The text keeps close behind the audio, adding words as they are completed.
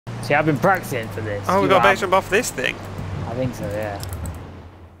See, I've been practicing for this. Oh, we got a base jump off this thing. I think so, yeah.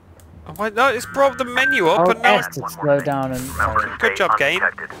 Oh, why no? It's brought the menu up, Oh, and now. S to slow down and. Good job, game.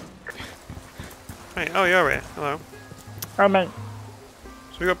 Right, oh, you're here. Hello. Oh man.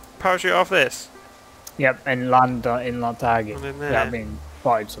 So we got parachute off this. Yep, and land inland target. And in there. Yeah, I've been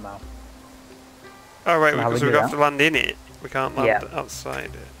spotted somehow. Oh right, How because we we do have to land in it. We can't land outside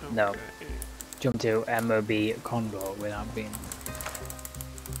it. Okay. No. Jump to MOB Condor without being.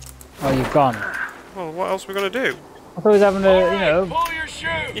 Oh, you've gone. Well, what else are we gonna do? I thought I was having a, you know.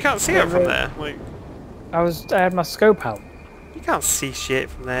 You can't see it from there. Like, I had my scope out. you can't see shit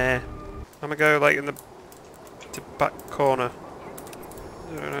from there. I'm gonna go like in the back corner.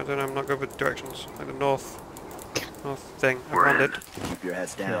 I don't know. I'm not good with directions. Like the north thing. I've landed. Keep your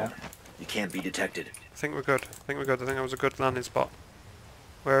heads down. Yeah. You can't be detected. I think we're good. I think that was a good landing spot.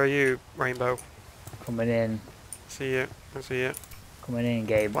 Where are you, Rainbow? Coming in. See you. I see you. Coming in,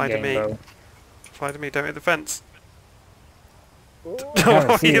 Gabe. Fly to me. Gamebo. Fly to me. Don't hit the fence. I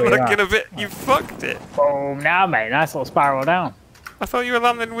Oh, see you're where you looking are. a bit. You fucked it. Boom! Now, mate. Nice little spiral down. I thought you were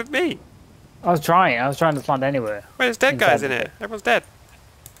landing with me. I was trying to land anywhere. Where's dead guys Inside in the it? Everyone's dead.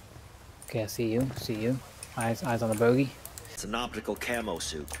 Okay, I see you. See you. Eyes on the bogey. It's an optical camo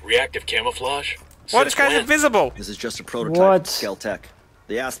suit. Reactive camouflage? Why this guy's when? invisible? This is just a prototype What? of Scale Tech.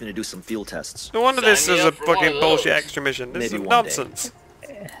 They asked me to do some field tests. No wonder Sign this me is up a for one fucking of bullshit those. extra mission. This Maybe is one day. nonsense.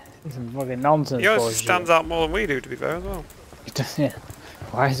 Some fucking nonsense He always bullshit. stands out more than we do, to be fair, as well. Yeah.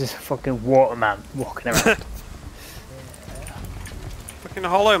 Why is this fucking waterman walking around? Fucking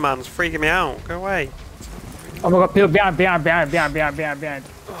HollowMan's freaking me out. Go away. Oh my god, people behind.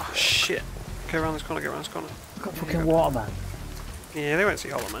 Oh shit. Go around this corner. Get around this corner. Got fucking waterman. Yeah, they won't see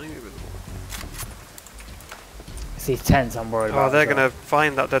HollowMan. He's invisible. It's these tents I'm worried about. Oh, they're as well. gonna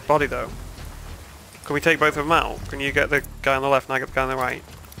find that dead body though. Can we take both of them out? Can you get the guy on the left and I get the guy on the right?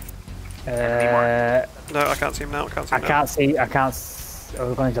 No, I can't see him now. I can't see him now. I can't. Oh,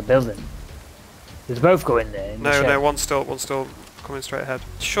 we're going into a building. They both go in there. In the No, shed. no, one's still coming straight ahead.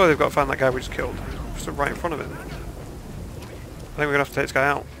 Sure, they've got to find that guy we just killed. Just right in front of him. I think we're gonna have to take this guy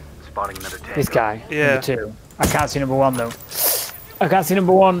out. Spotting another tank. This guy. Yeah. Number 2. I can't see number 1 though. I can't see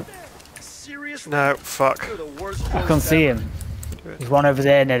number 1. Seriously? No, fuck. You're the worst I can't host see ever. him. There's one over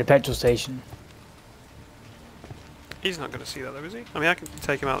there near the petrol station. He's not gonna see that though, is he? I mean, I can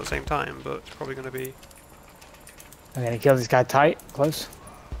take him out at the same time, but it's probably gonna be I'm gonna kill this guy tight, close.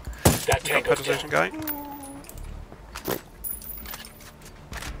 That tank goes petrol station down. guy.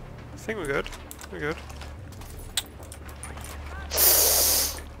 I think we're good. We're good.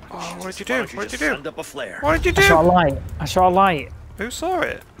 Oh, what did you do? Why don't What did you just do? Send up a flare. What did you I saw a do? light. I saw a light. Who saw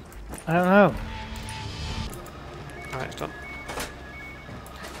it? I don't know. Alright, it's done.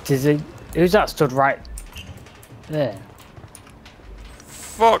 Who's that stood right there?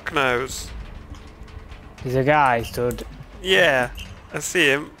 Fuck knows. There's a guy stood. Yeah, I see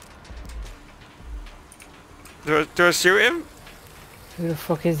him. Do I shoot him? Who the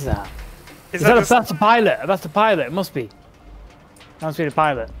fuck is that? Is Is that just- that's the pilot? That's the pilot. It must be. That must be the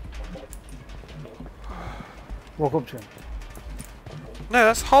pilot. Walk up to him. No,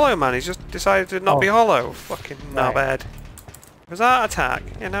 that's HollowMan. He's just decided to not be Oh. hollow. Fucking Right. knobhead. Was that attack?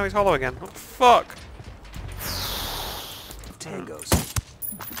 Yeah, now he's hollow again. What the fuck? Tangos.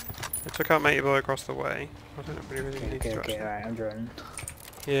 I took out Matey Boy across the way. I don't really need Okay, to okay, actually. right, I'm droning.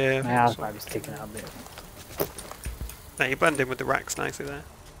 Yeah, I My think house so. might be sticking out a bit. No, you blend in with the racks nicely there.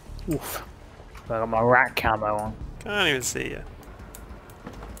 Oof. I got my rat camo on. Can't even see you.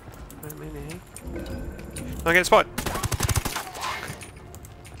 I'm getting spotted.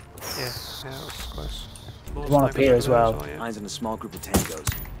 Yeah, that was close. More There's one up snipers here over as there well. yeah. Mine's in a small group of tangos.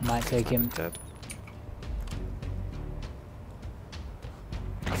 Might take him. Dead.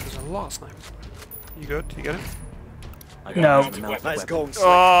 There's a lot of snipers. You good? You get him? I No. got nice going.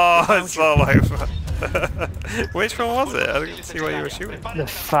 Oh, it's all over. Which one was it? I didn't see what you were shooting. The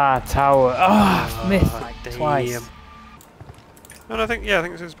far tower. Oh, missed damn. twice. Oh, no, I think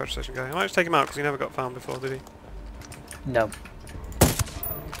this is a petrol station guy. I might just take him out because he never got found before, did he? No.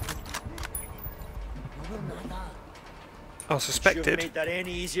 Oh, suspected. Made that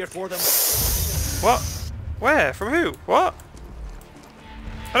any easier for them. What? Where? From who? What?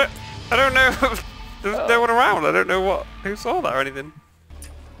 I don't know. There's no one around. I don't know who saw that or anything.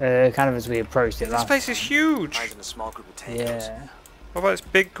 Kind of as we approached it This last. place is huge. Mine's in a small group of tangos. Yeah. What about this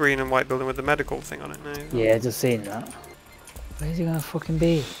big green and white building with the medical thing on it? No. Yeah, just seen that. Where's he gonna fucking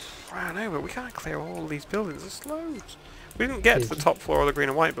be? I know, but we can't clear all these buildings. There's loads. We didn't get to the top floor of the green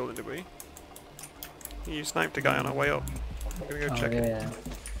and white building, did we? You sniped a guy on our way up. I'm gonna go Oh, check it. yeah.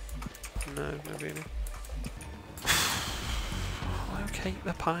 No, no really. Locate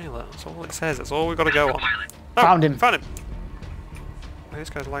the pilot. That's all it says. That's all we've got to go on. Oh, Found him. Found him. Oh, this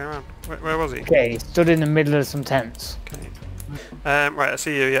guy's lying around. Where was he? Okay, he stood in the middle of some tents. Okay. Right, I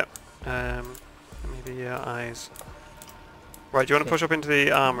see you. Yep. Maybe eyes. Right, do you want to push up into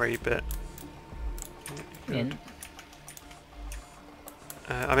the armory bit? In.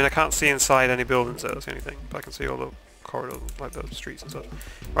 I mean, I can't see inside any buildings there, that's the only thing. But I can see all the corridors, like the streets and stuff.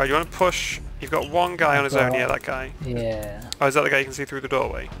 Right, you want to push... You've got one guy on his own, yeah, that guy. Yeah. Oh, is that the guy you can see through the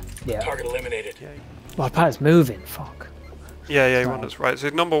doorway? Yeah. Target eliminated. Yeah. Well, the pilot's moving, fuck. Yeah, he Sorry. wanders. Right, so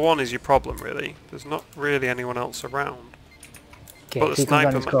number one is your problem, really. There's not really anyone else around. Okay, But the if he comes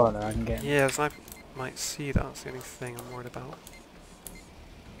around sniper this corner, I can get him. Yeah, the sniper might see that, that's the only thing I'm worried about.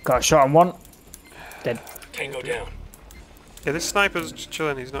 Got a shot on one. Dead. Tango down. Yeah, this sniper's just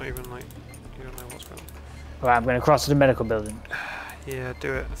chilling, he's not even like... You don't know what's going on. Right, I'm going to cross to the medical building. Yeah,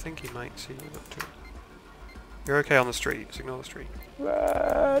 do it. I think he might see you up to it. You're okay on the street, just ignore the street.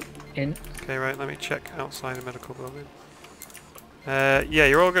 In. Okay, right, let me check outside the medical building. Yeah,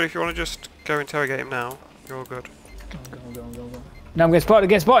 you're all good if you want to just go interrogate him now. You're all good. Go. No, I'm getting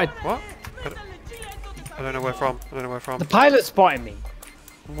spotted, What? I don't know where from. The pilot spotted me.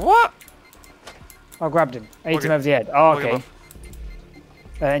 What? I grabbed him. I hit Okay. him over the head. Oh, Log him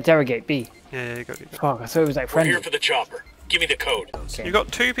okay. Interrogate B. Yeah, you got it. Fuck, I thought it was like We're friendly. here for the chopper. Give me the code. Okay. You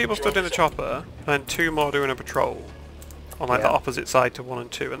got 2 people stood in the chopper, and 2 more doing a patrol. On like the Yeah. opposite side to 1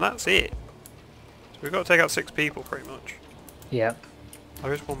 and 2, and that's it. So we've got to take out 6 people, pretty much. Yeah.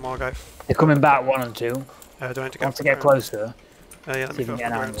 There is one more guy. They're coming back 1 and 2. Do I need to Once get they get closer, yeah, let see me if we go can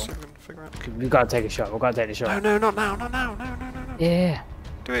get an around angle. so we can figure out. we've got to take a shot. We've got to take the shot. No, not now, no. Yeah.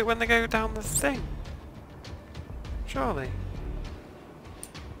 Do it when they go down the thing. Surely.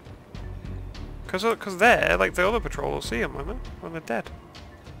 Because they're, like the other patrol will see them when they're dead.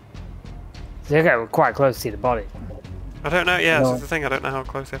 They get quite close to see the body. I don't know, yeah, No. that's the thing, I don't know how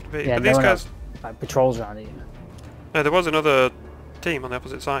close they have to be. Yeah, but no these one guys... else, like patrols around here. No, there was another team on the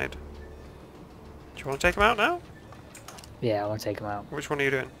opposite side. Do you want to take them out now? Yeah, I want to take them out. Which one are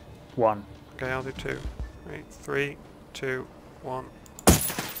you doing? 1. Okay, I'll do 2. Right, 3, 2, 1.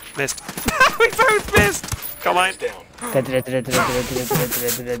 Missed. We both missed! Come on. Down.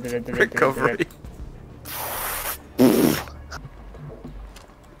 Recovery.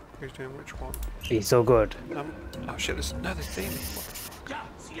 Who's doing which one? He's so good. Oh shit, there's team.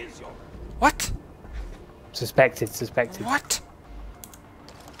 What? Suspected. What?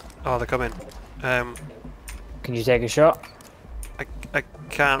 Oh, they're coming. Can you take a shot? I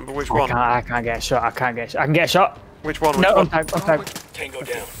can't, but which one? I can't get a shot. I can get a shot. Which one? No, Which on one? tag. Tango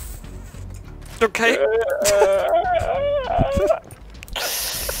down. Okay.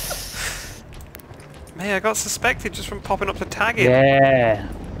 Man, I got suspected just from popping up to tag him. Yeah.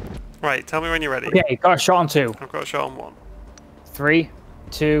 Right, tell me when you're ready. Okay, got a shot on 2. I've got a shot on 1. 3,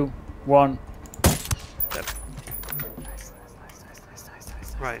 2, 1. Dead.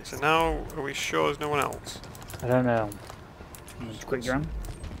 Right, so now are we sure there's no one else? I don't know. Just quick run.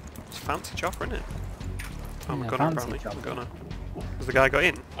 It's a fancy chopper, isn't it? Oh, I'm Yeah, gonna fancy apparently. chopper. I'm gonna. Has the guy got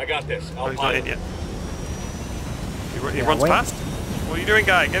in? I got this. Oh, I'll he's not in pilot. yet. He Yeah, runs wait. past? What are you doing,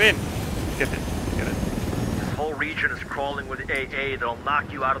 guy? Get in! Get in. This whole region is crawling with AA that'll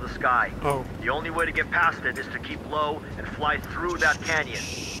knock you out of the sky. Oh. The only way to get past it is to keep low and fly through that canyon.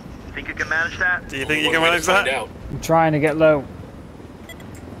 Think you can manage that? Do you think you Only can way to manage find that? out. I'm trying to get low.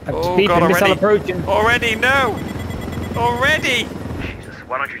 Oh Speed god, and missile already! approaching. Already, no! Already! Jesus,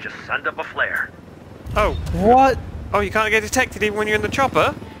 why don't you just send up a flare? Oh. What? Oh, you can't get detected even when you're in the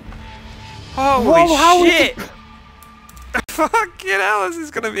chopper? Holy Whoa, how is shit! Fucking hell, this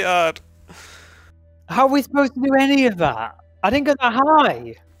is gonna be hard. How are we supposed to do any of that? I didn't go that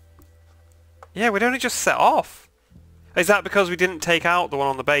high. Yeah, we'd only just set off. Is that because we didn't take out the one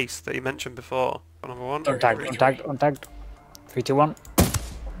on the base that you mentioned before? Number 1? Untagged. 3, 2, 1.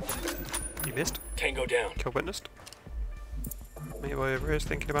 You missed. Tango down. Kill witnessed. Maybe whatever is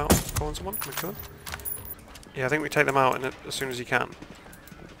thinking about calling someone. We could. Yeah, I think we take them out as soon as you can.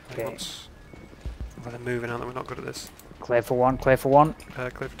 Okay. Once... Well, they're moving, aren't they? We're not good at this. Clear for 1, clear for 1.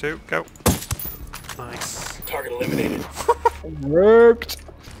 Clear for 2, go. Nice. Target eliminated. Worked.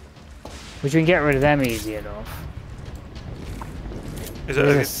 Which we can get rid of them easy enough. Is it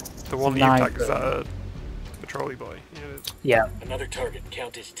Yes, the one that you sniper. tagged? Is that a patrolly boy? Yeah, it is. Yeah. Another target.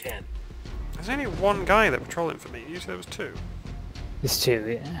 Count is 10. There's only one guy that patrolling for me. You said there was 2. There's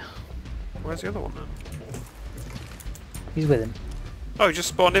 2, yeah. Where's the other one then? He's with him. Oh, he just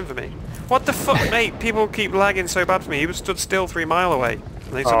spawned in for me. What the fuck, mate? People keep lagging so bad for me. He was stood still 3 mile away.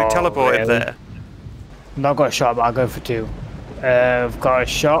 And they suddenly Oh, teleported really? there. Not got a shot, but I'll go for 2. I've got a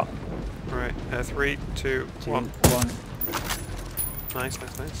shot. Right, 3, 2, 2, 1. 1. Nice,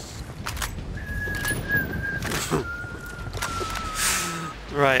 nice, nice.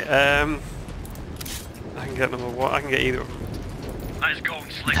 Right, I can get number one. I can get either of them. Nice going,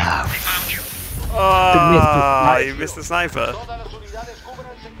 Slick. They found you. Oh, you missed the sniper.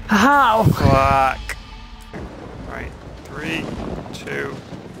 How? Fuck. Right, 3, 2,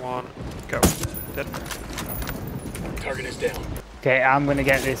 1, go. Dead. Target is down. Okay, I'm gonna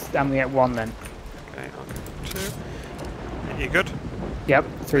get this. I'm gonna get one then. Okay, I'll go 2. You good? Yep.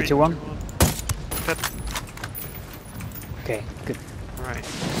 3, 2, 1. Dead. Okay, good. Right,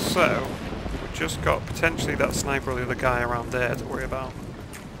 so we've just got potentially that sniper or the other guy around there to worry about.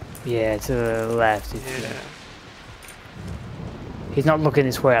 Yeah, to the left. Yeah. He's not looking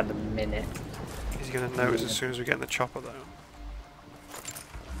this way at the minute. He's gonna notice as soon as we get in the chopper though.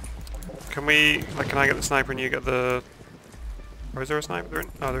 Can we, like, can I get the sniper and you get the... Or is there a sniper?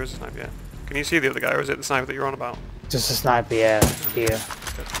 Oh, there is a sniper, yeah. Can you see the other guy, or is it the sniper that you're on about? Just a sniper, yeah, here.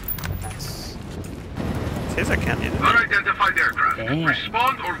 Nice. It is a canyon. Unidentified aircraft. Damn.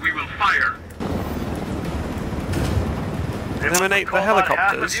 Respond or we will fire. Eliminate the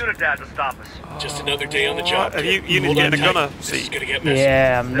helicopters. Unidad to stop us. Just another day on the job. Have you need Hold to on get a tight. gunner This is seat? gonna get messy.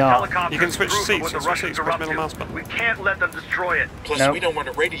 Yeah, I'm not. You can switch seats, press middle mouse button. We can't let them destroy it. Plus, Nope. we don't want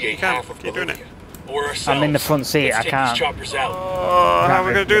to radiate can't. half of Keep doing Bolivia. Or ourselves. I'm in the front seat, Let's I take can't. these choppers out. Oh, how are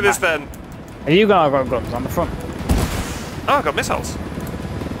we going to do this then? Are you gonna got guns on the front? Oh, I've got missiles.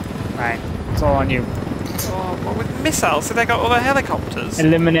 Right, it's all on you. Oh, what with missiles? So they got other helicopters?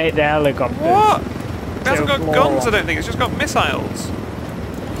 Eliminate the helicopters. What? It hasn't got guns, I don't think. It's just got missiles.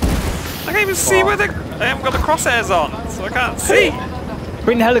 I can't even see where the... I haven't got the crosshairs on, so I can't see.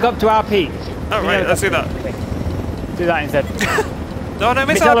 Bring the helicopter RP. Oh, right, let's do that. Okay. Do that instead. No, no,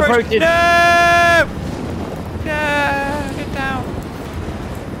 missile Missile approach. approaches. No! No! Get down.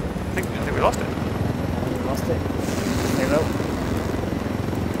 I think we lost it. Lost it. Stay low.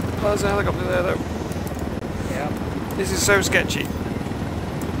 Oh, there's a helicopter there, though. Yeah. This is so sketchy.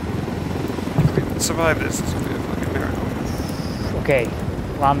 If we survive this, it's going to be a fucking miracle. Okay,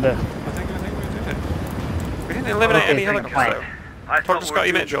 lander. I think we did it. We didn't eliminate any helicopters, though. Talk to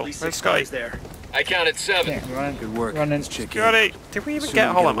Scotty Mitchell. Where's Scotty? There. I counted 7. Okay, running. Good work. Running. Let's check in. Scotty! Did we even Sooner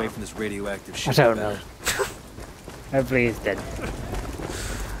get we away HollowMan? from this radioactive I shit. don't know. Hopefully he's dead.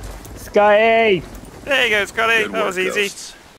 Scotty! There you go, Scotty. Good That was work, easy. Ghosts.